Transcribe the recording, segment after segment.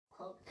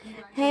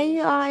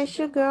y'all, it's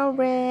your girl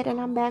Red,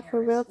 and I'm back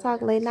for Real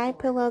Talk Late Night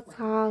Pillow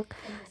Talk.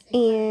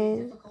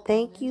 And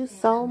thank you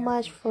so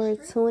much for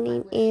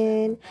tuning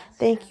in.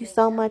 Thank you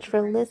so much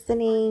for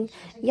listening.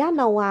 Y'all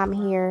know why I'm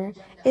here.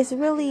 It's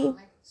really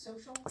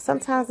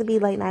sometimes it be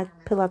late night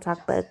pillow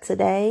talk, but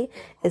today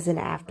is in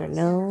the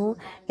afternoon.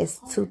 It's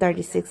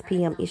 2:36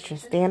 p.m. Eastern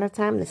Standard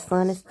Time. The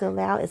sun is still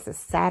out. It's a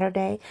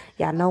Saturday.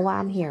 Y'all know why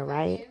I'm here,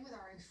 right?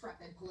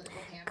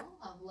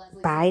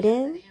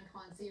 Biden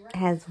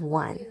has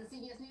won.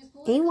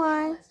 He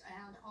won.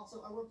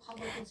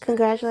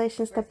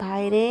 Congratulations to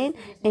Biden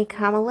and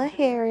Kamala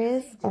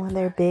Harris on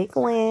their big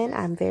win.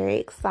 I'm very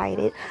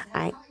excited.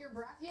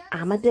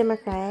 I'm a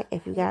Democrat.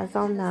 If you guys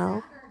don't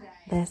know,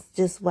 that's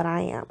just what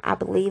I am. I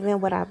believe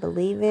in what I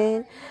believe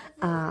in.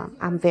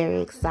 I'm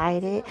very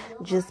excited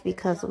just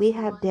because we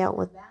have dealt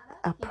with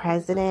a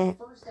president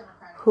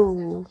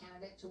who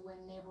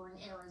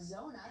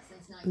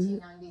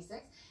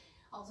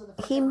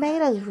he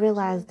made us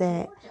realize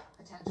that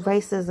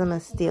racism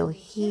is still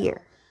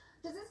here.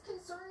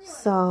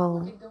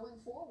 So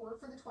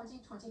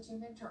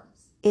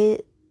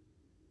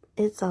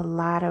it's a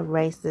lot of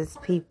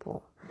racist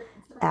people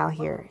out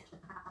here.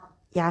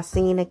 Y'all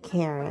seen the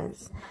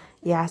Karens.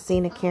 Y'all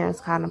seen the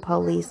Karens calling the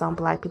police on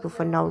black people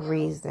for no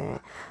reason.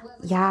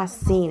 Y'all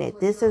seen it.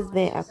 This has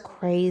been a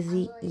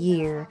crazy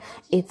year.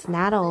 It's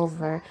not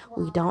over.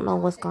 We don't know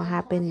what's going to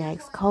happen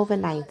next.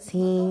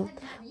 COVID-19.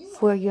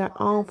 For your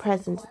own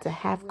president to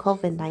have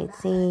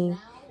COVID-19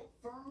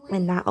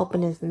 and not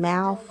open his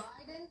mouth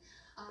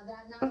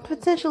and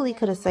potentially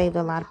could have saved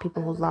a lot of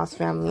people who lost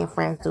family and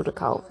friends due to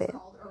COVID.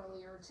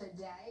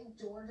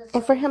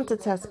 And for him to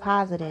test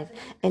positive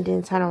and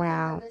then turn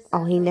around,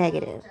 oh, he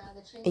negative.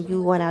 And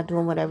you went out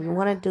doing whatever you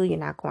want to do. You're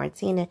not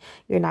quarantining.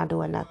 You're not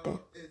doing nothing.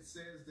 It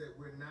says that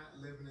we're not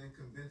living in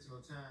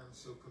conventional times,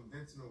 so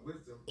conventional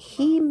wisdom.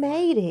 He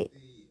made it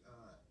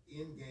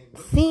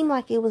seem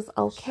like it was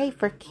okay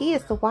for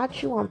kids to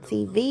watch you on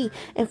TV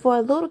and for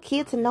a little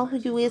kid to know who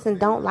you is and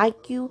don't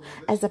like you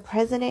as a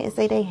president and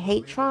say they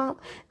hate Trump.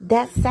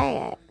 That's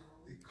sad.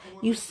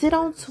 You sit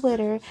on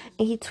Twitter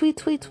and he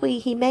tweet.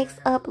 He makes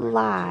up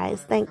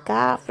lies. Thank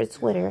God for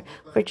Twitter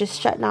for just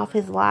shutting off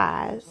his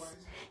lies.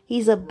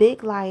 He's a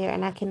big liar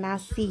and I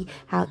cannot see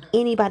how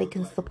anybody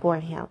can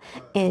support him.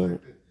 And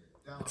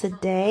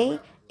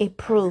today it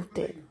proved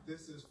it.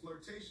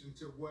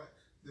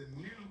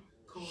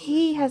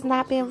 He has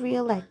not been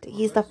reelected.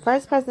 He's the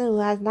first president who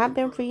has not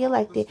been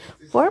reelected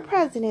for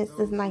president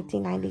since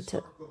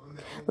 1992.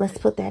 Let's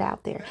put that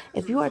out there.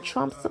 If you are a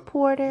Trump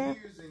supporter,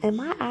 in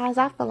my eyes,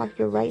 I feel like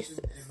you're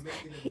racist.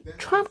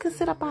 Trump can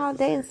sit up all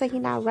day and say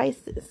he's not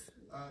racist.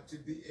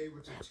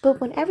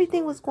 But when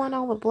everything was going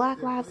on with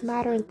Black Lives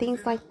Matter and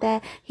things like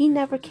that, he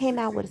never came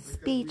out with a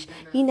speech.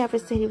 He never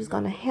said he was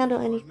going to handle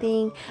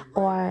anything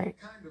or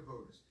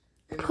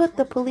put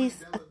the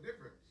police,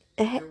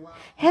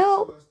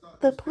 held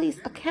the police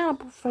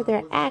accountable for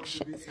their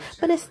actions.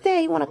 But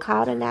instead, you want to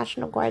call the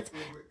National Guards.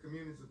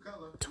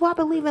 Do I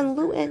believe in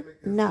looting?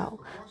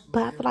 No.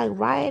 But I feel like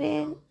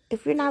rioting,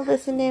 if you're not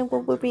listening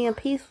when we're being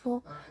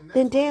peaceful,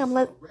 then damn,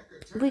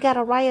 we got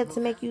a riot to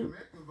make you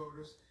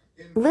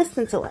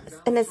listen to us.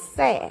 And it's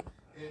sad.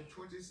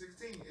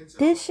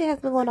 This shit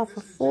has been going on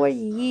for 4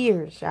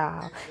 years,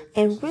 y'all.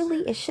 And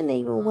really, it shouldn't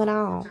even went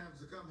on.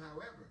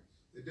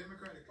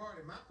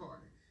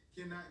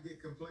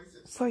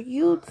 For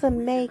you to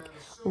make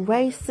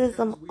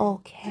racism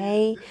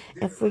okay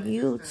and for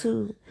you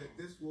to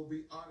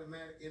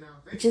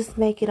just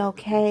make it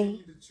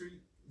okay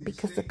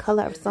because the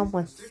color of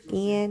someone's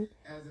skin,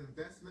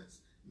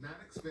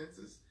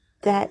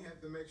 that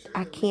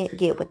I can't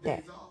get with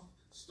that.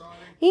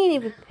 He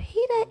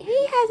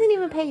hasn't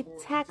even paid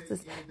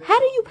taxes. How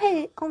do you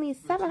pay only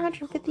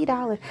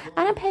 $750?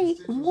 I done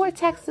paid more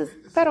taxes,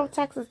 federal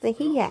taxes, than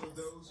he has.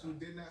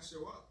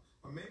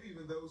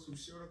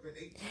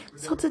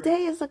 So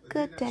today is a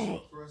good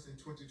day.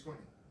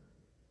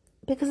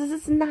 Because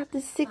it's not the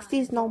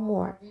 60s no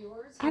more.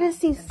 I done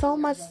seen so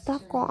much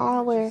stuff going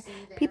on where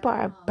people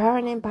are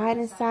burning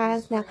Biden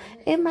signs. Now,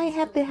 it might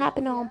have been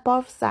happening on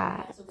both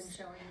sides.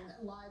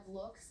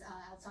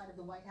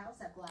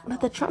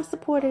 But the Trump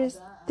supporters,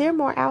 they're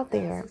more out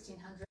there.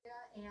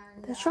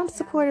 The Trump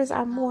supporters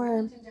are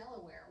more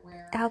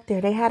out there.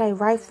 They had a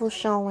rifle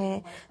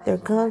showing, their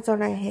guns on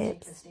their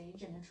hips,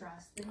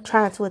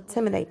 trying to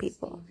intimidate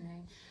people.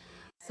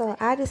 So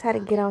I just had to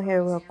get on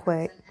here real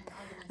quick.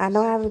 I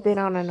know I haven't been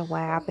on in a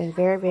while. I've been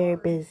very, very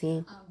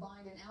busy.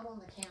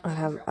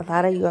 A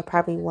lot of you are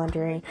probably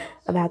wondering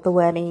about the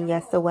wedding.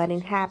 Yes, the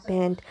wedding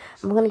happened.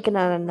 I'm going to get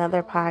on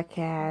another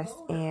podcast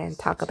and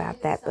talk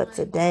about that. But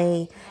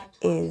today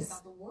is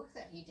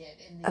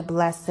a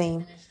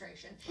blessing.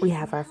 We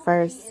have our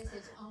first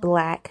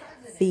black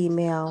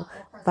female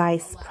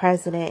vice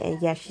president.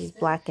 And yes, she's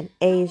black and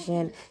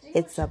Asian.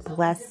 It's a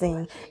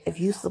blessing. If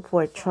you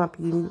support Trump,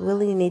 you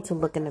really need to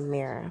look in the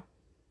mirror.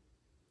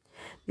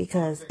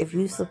 Because if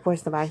you support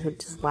somebody who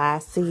just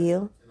lies to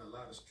you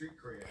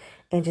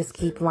and just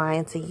keep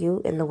lying to you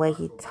in the way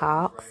he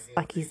talks,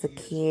 like he's a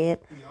kid,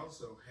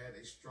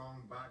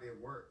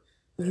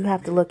 you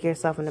have to look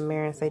yourself in the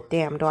mirror and say,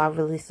 damn, do I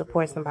really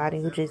support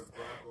somebody who just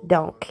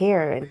don't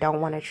care and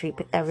don't want to treat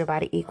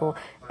everybody equal?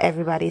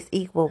 Everybody's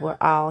equal. We're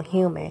all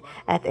human.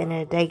 At the end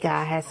of the day,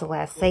 God has the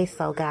last say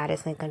so. God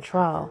is in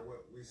control.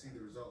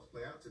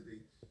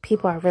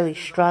 People are really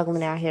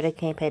struggling out here. They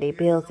can't pay their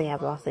bills. They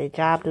have lost their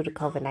job due to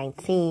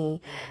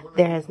COVID-19.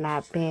 There has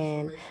not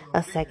been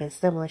a second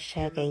stimulus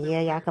check. And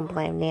yeah, y'all can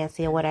blame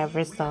Nancy or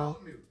whatever. So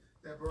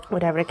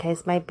whatever the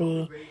case might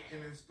be.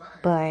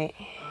 But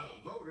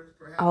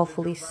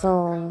hopefully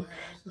soon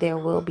there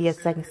will be a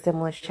second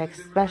stimulus check,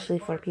 especially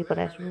for people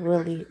that's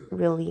really,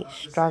 really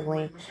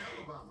struggling.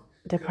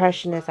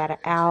 Depression is at an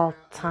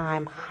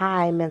all-time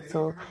high.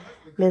 Mental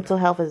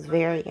health is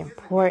very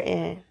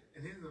important.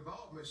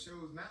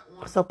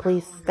 So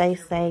please stay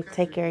safe,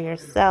 take care of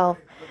yourself.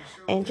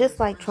 And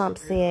just like Trump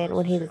said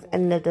when he was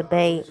in the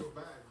debate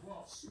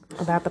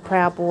about the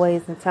Proud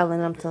Boys and telling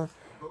them to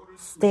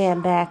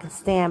stand back and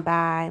stand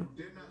by,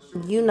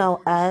 you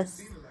know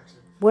us.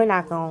 We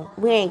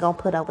ain't gonna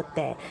put up with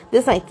that.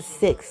 This ain't the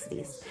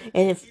 60s.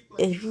 And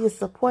if you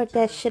support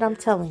that shit, I'm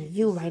telling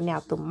you right now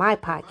through my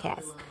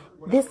podcast,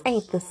 this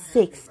ain't the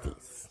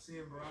 60s.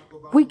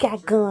 We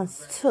got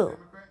guns too.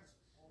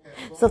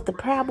 So if the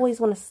Proud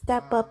Boys want to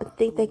step up and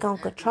think they gonna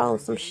control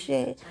some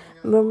shit,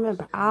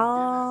 remember,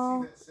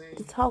 all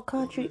this whole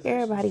country,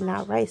 everybody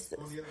not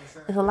racist.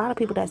 There's a lot of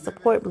people that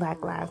support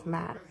Black Lives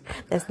Matter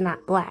that's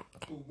not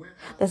black.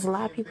 There's a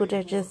lot of people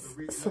that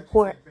just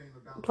support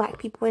black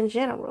people in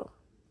general.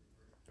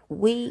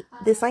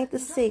 This ain't the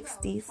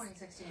 60s.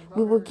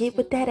 We will get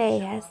with that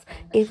ass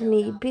if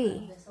need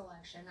be.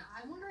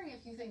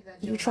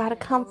 You try to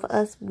come for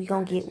us, we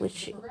gonna get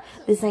with you.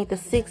 This ain't the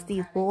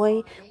 60s,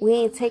 boy. We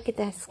ain't taking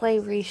that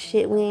slavery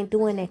shit. We ain't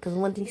doing that. Because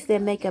when he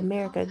said make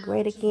America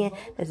great again,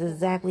 that's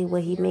exactly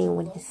what he mean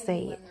when he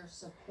say it.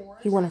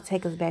 He want to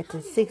take us back to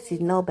the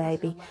 60s. No,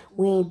 baby.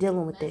 We ain't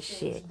dealing with this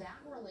shit.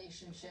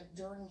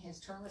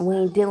 We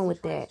ain't dealing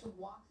with that.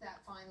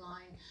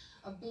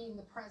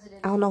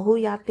 I don't know who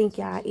y'all think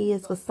y'all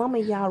is, but some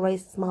of y'all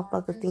racist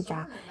motherfuckers think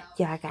y'all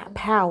got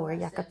power.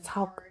 Y'all can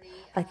talk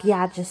like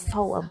y'all just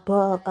so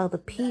above other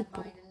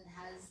people.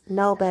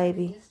 No,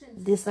 baby.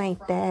 This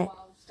ain't that.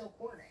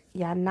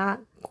 Y'all not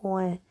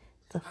going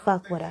to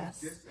fuck with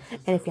us.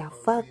 And if y'all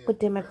fuck with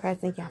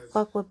Democrats and y'all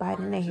fuck with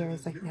Biden and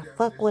Harris, like y'all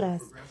fuck with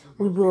us,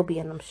 we will be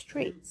in them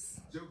streets.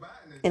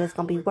 And it's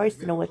going to be worse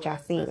than what y'all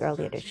seen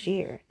earlier this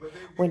year.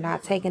 We're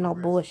not taking no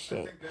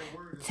bullshit.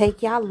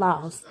 Take y'all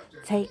loss,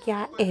 take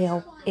y'all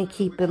L, and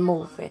keep it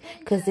moving.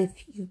 Because if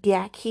you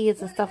got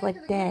kids and stuff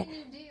like that,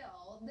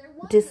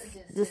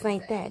 this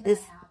ain't that.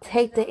 This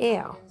take the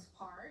L.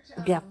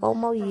 You got 4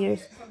 more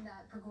years.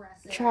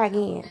 Try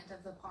again.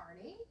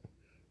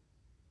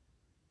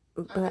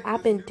 But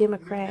I've been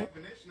Democrat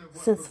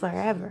since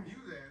forever.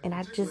 And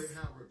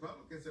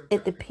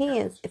it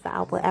depends if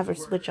I will ever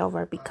switch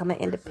over and become an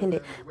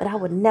independent. But I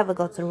would never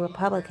go to the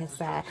Republican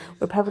side.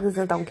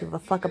 Republicans don't give a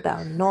fuck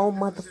about no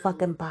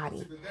motherfucking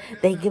body.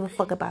 They give a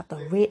fuck about the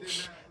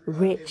rich,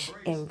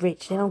 and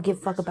rich. They don't give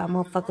a fuck about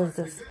motherfuckers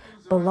that's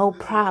below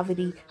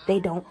poverty. They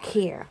don't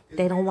care.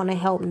 They don't want to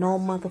help no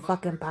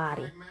motherfucking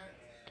body.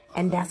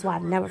 And that's why I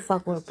never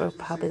fuck with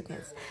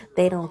Republicans.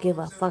 They don't give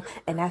a fuck.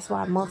 And that's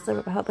why most of the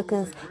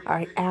Republicans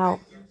are out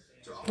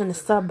in the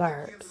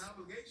suburbs,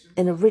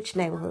 in the rich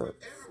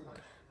neighborhoods.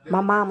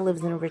 My mom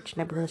lives in a rich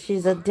neighborhood.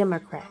 She's a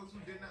Democrat.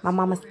 My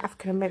mom is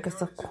African American,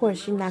 so of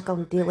course she's not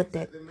going to deal with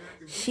that.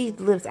 She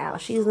lives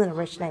out. She's in a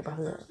rich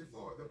neighborhood.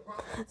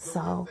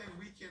 So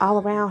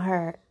all around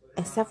her,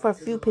 except for a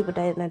few people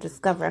that didn't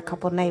discover, a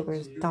couple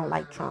neighbors don't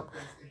like Trump.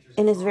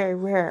 And it's very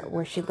rare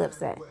where she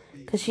lives at.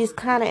 Because she's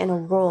kind of in a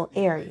rural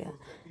area.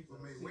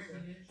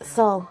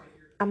 So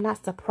I'm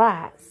not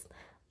surprised.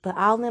 But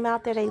all of them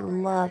out there, they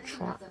love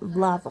Trump.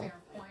 Love him.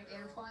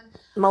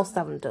 Most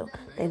of them do.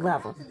 They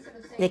love him.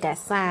 They got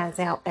signs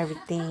out,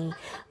 everything.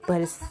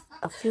 But it's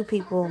a few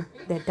people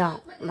that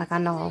don't. Like I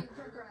know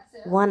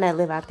one that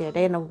live out there.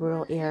 They in a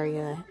rural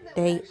area.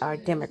 They are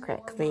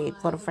Democrats. They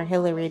voted for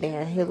Hillary. They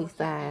had Hillary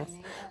signs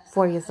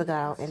 4 years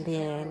ago. And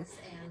then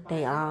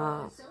they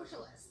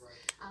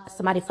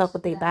somebody fucked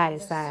with their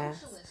Biden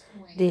signs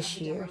this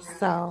year.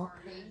 So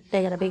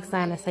they got a big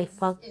sign that say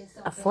fuck,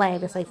 a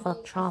flag that say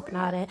fuck Trump and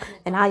all that.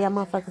 And all y'all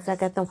motherfuckers that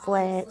got them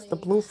flags, the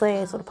blue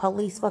flags or the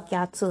police, fuck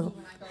y'all too.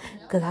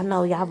 Because I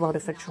know y'all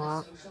voted for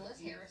Trump.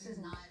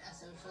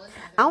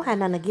 I don't have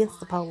nothing against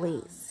the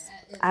police.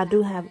 I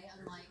do have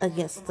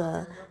against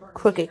the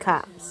crooked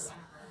cops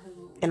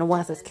and the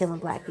ones that's killing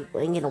black people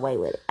and getting away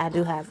with it. I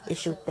do have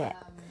issue with that.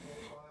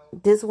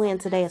 This win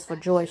today is for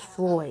George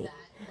Floyd.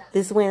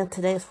 This win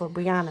today is for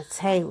Breonna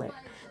Taylor.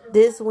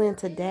 This win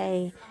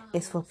today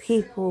is for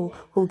people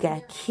who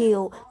got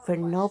killed for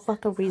no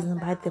fucking reason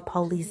by the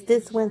police.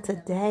 This win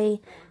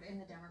today,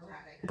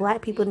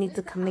 black people need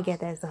to come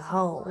together as a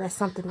whole. That's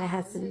something that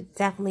has to be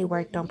definitely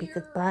worked on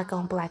because black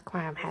on black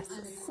crime has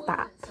to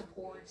stop.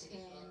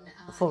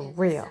 For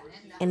real.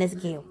 And it's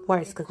getting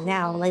worse because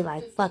now they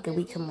like, fuck it,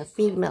 we killing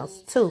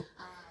females too.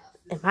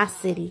 In my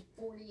city,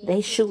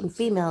 they shooting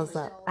females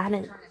up.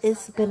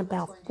 It's been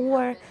about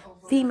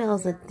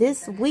females of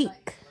this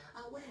week,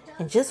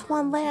 and just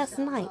one last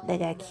night, they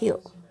got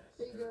killed,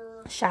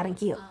 shot and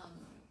killed.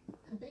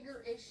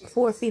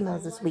 4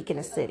 females this week in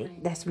the city.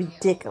 That's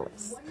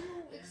ridiculous.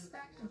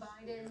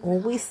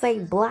 When we say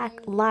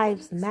Black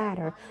Lives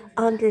Matter,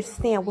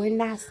 understand we're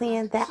not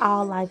saying that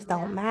all lives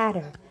don't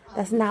matter.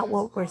 That's not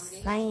what we're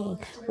saying.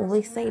 When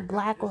we say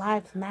Black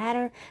Lives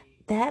Matter,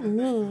 that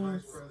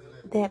means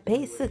that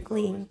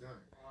basically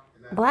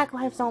Black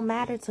lives don't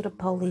matter to the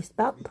police.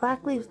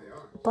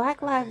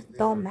 Black lives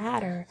don't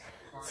matter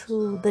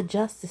to the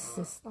justice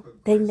system.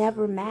 They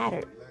never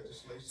mattered.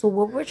 So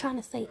what we're trying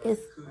to say is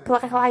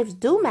Black lives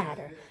do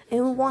matter.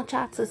 And we want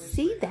y'all to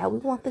see that. We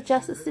want the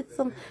justice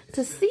system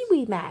to see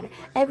we matter.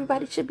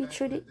 Everybody should be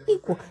treated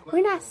equal.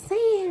 We're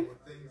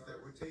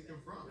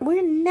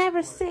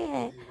never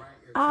saying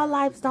all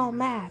lives don't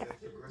matter.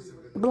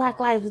 Black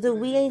lives do.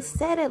 We ain't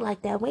said it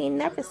like that. We ain't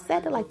never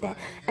said it like that.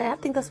 And I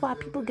think that's why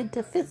people get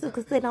defensive,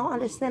 because they don't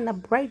understand the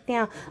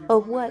breakdown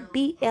of what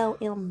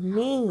BLM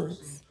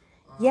means.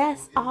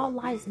 Yes, all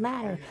lives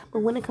matter, but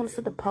when it comes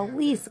to the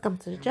police, it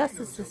comes to the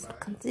justice system, it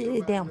comes to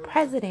the damn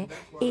president,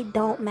 it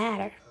don't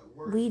matter.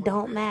 We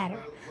don't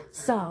matter.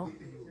 So,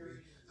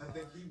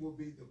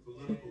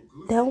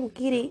 don't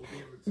get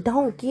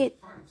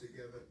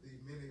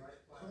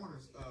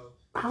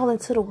all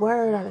into the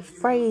word or the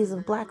phrase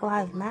of Black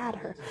Lives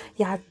Matter.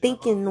 Y'all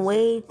thinking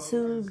way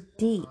too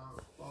deep.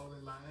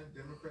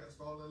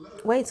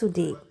 Way too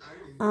deep.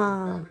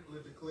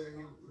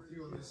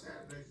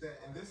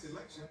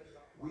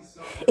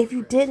 If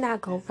you did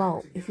not go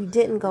vote, if you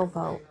didn't go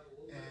vote,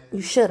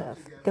 you should have.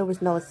 There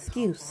was no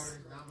excuse.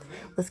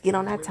 Let's get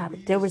on that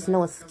topic. There was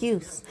no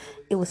excuse.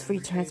 It was free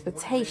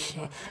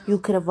transportation. You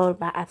could have voted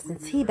by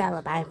absentee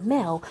ballot, by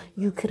mail.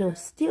 You could have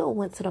still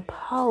went to the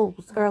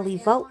polls early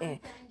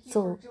voting.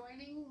 So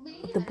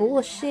the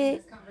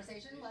bullshit,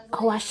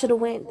 oh, I should have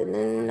went.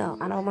 No,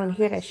 I don't want to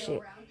hear that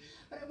shit.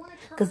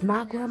 Because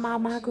my grandma,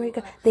 my great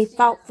grandma, they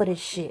fought for this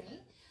shit.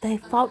 They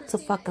fought to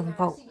fucking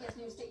vote.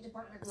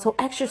 So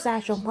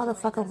exercise your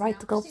motherfucking right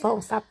to go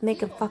vote. Stop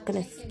making fucking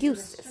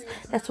excuses.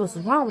 That's what's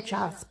wrong with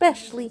y'all,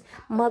 especially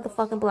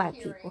motherfucking Black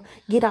people.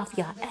 Get off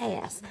your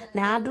ass.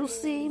 Now, I do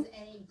see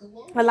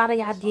a lot of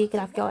y'all did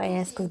get off your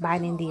ass because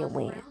Biden did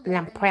win. And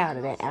I'm proud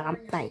of that. And I'm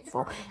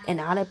thankful. And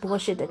all that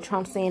bullshit that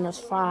Trump saying is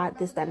fraud,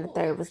 this, that, and the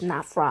third was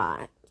not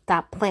fraud.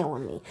 Stop playing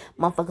with me.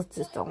 Motherfuckers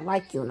just don't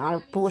like you and all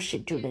the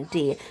bullshit you done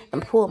did.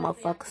 And poor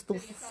motherfuckers through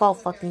for 4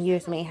 fucking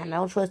years, man, had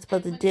no choice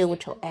but to deal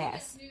with your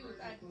ass.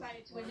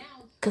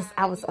 Because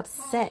I was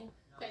upset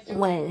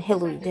when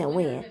Hillary didn't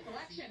win.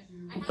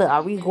 But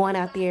are we going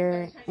out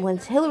there, when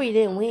Hillary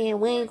didn't win,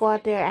 we ain't go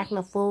out there acting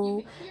a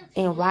fool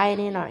and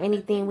rioting or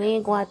anything. We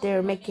ain't go out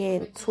there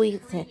making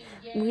tweets. And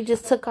we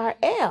just took our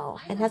L.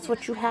 And that's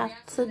what you have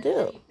to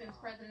do.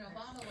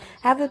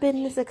 I haven't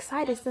been this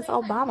excited since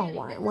Obama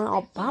won. When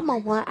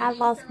Obama won, I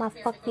lost my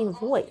fucking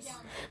voice.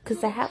 Because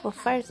to have a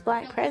first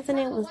Black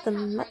president was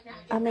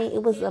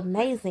it was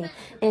amazing.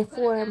 And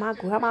for my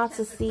grandma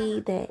to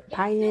see that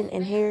Biden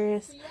and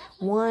Harris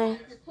won,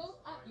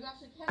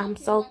 I'm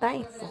so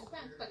thankful.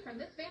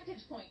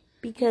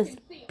 Because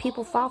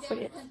people fought for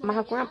this.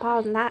 My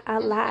grandpa's not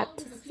alive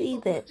to see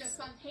this.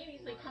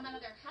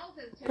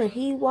 But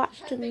he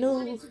watched the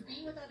news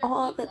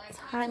all the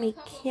time. He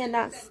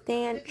cannot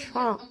stand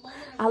Trump.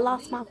 I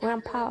lost my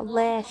grandpa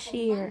last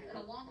year.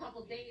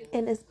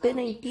 And it's been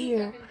a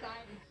year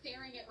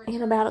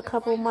and about a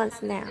couple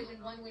months now.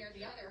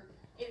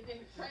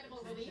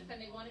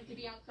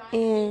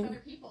 And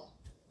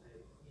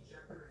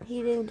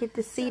he didn't get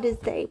to see this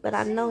day, but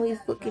I know he's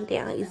looking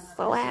down. He's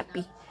so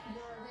happy.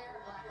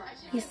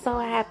 He's so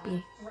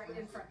happy.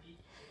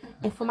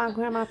 And for my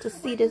grandma to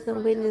see this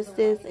and witness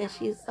this, and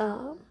she's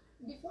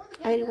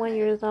 81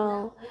 years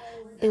old,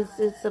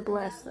 it's a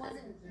blessing.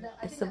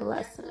 It's a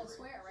blessing.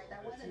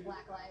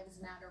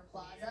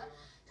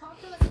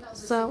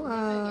 So,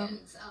 I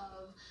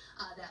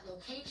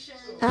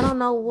don't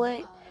know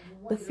what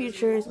the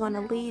future is going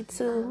to lead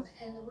to.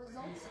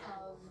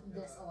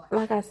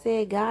 Like I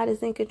said, God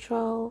is in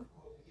control.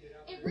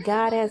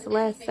 God has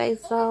last say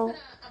so.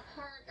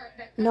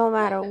 No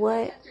matter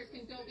what.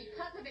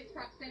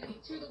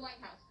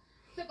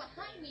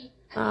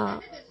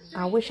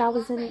 I wish I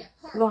was in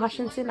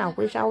Washington. I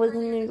wish I was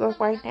in New York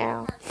right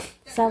now,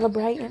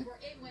 celebrating.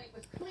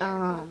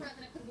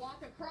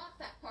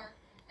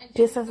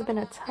 This has been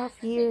a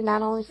tough year,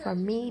 not only for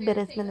me, but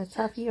it's been a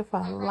tough year for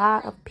a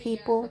lot of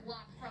people.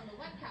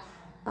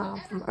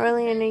 From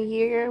earlier in the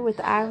year with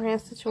the Iran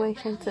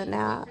situation to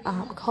now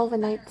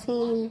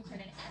COVID-19,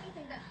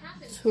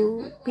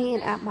 to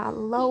being at my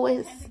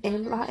lowest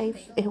in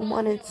life and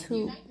wanting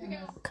to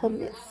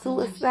commit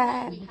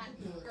suicide.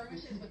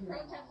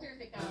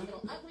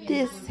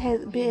 This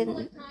has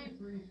been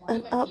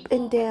an up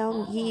and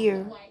down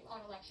year,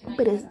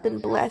 but it's been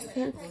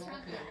blessings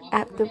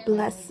after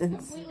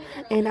blessings.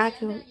 And I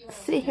can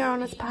sit here on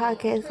this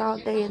podcast all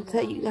day and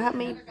tell you how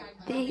many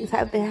things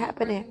have been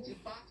happening,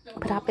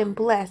 but I've been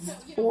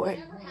blessed for it.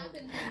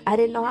 I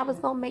didn't know I was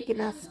going to make it,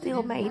 and I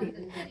still made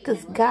it.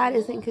 Because God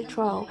is in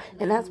control.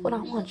 And that's what I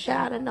want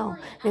y'all to know.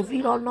 And if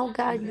you don't know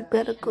God, you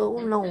better go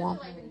know Him.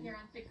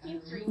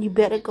 You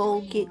better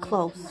go get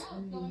close.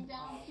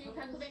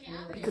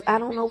 Because I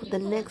don't know what the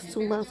next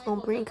 2 months going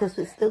to bring, because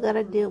we still got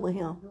to deal with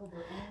Him.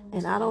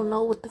 And I don't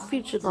know what the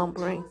future going to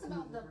bring.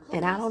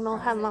 And I don't know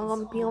how long I'm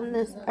going to be on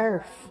this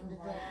earth.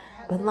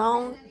 But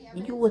long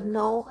you would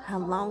know how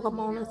long I'm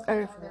on this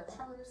earth.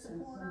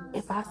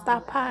 If I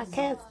stop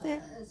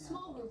podcasting,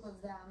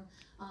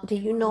 do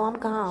you know I'm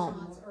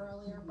gone?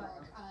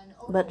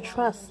 But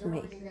trust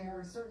me,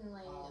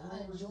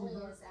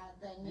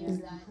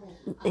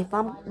 if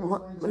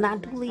when I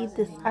do leave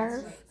this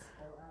earth,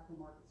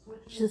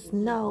 just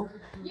know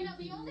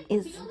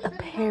it's a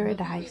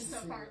paradise.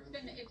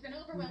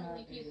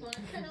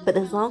 But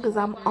as long as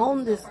I'm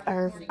on this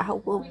earth, I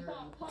will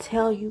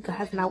tell you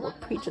guys, and I will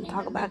preach and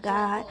talk about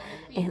God.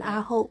 And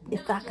I hope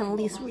if I can at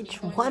least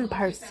reach one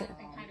person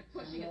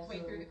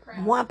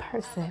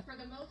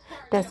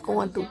that's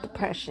going through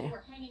depression,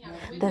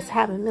 that's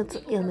having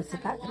mental illness,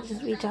 if I can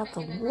just reach out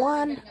to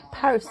one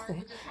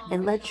person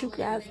and let you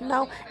guys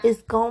know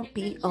it's gonna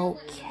be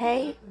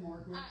okay.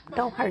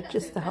 Don't hurt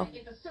yourself.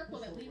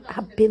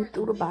 I've been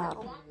through the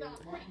bottom,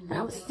 and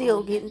I'm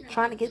still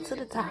trying to get to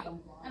the top.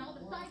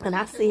 And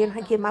I see and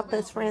I give my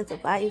best friends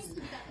advice.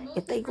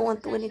 If they going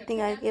through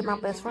anything, I give my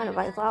best friend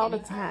advice all the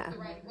time.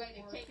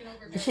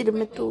 And she'd have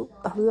been through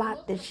a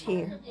lot this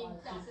year.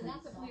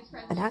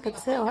 And I could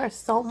tell her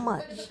so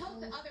much.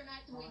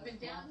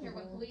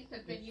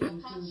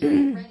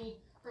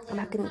 And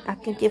I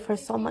can give her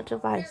so much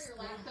advice.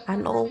 I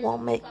know it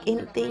won't make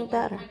anything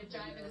better.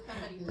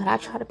 But I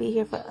try to be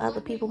here for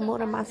other people more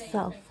than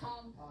myself.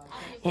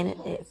 And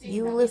if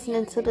you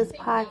listening to this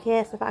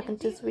podcast, if I can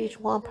just reach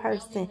one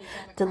person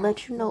to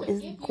let you know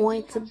it's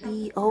going to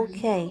be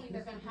okay.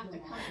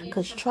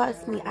 Because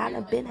trust me, I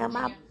done been at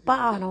my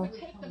bottom.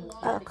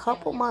 A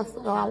couple months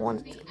ago, I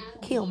wanted to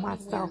kill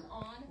myself.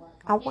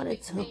 I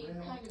wanted to.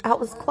 I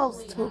was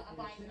close to.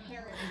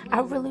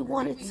 I really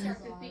wanted to.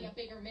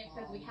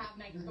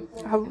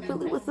 I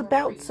really was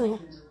about to.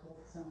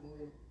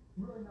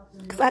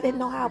 Because I didn't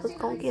know how I was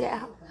going to get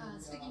out.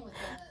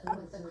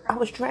 I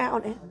was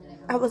drowning.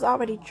 I was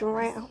already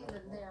drowned.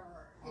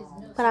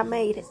 But I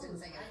made it.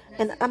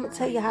 And I'm going to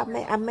tell you how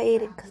I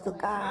made it because of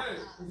God.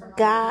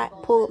 God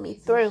pulled me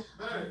through.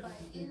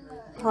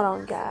 Hold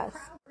on, guys.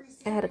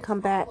 I had to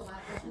come back.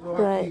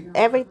 But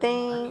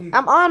everything...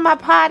 I'm on my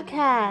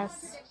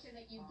podcast.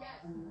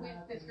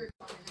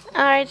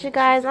 Alright, you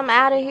guys. I'm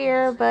out of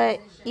here.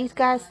 But you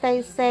guys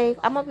stay safe.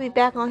 I'm going to be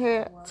back on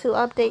here to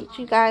update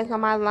you guys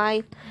on my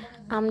life.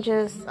 I'm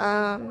just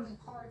going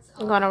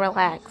to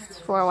relax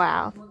for a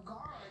while.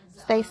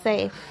 Stay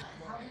safe.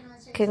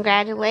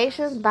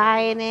 Congratulations.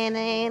 Bye,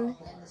 and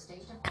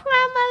come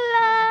on, my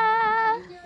love.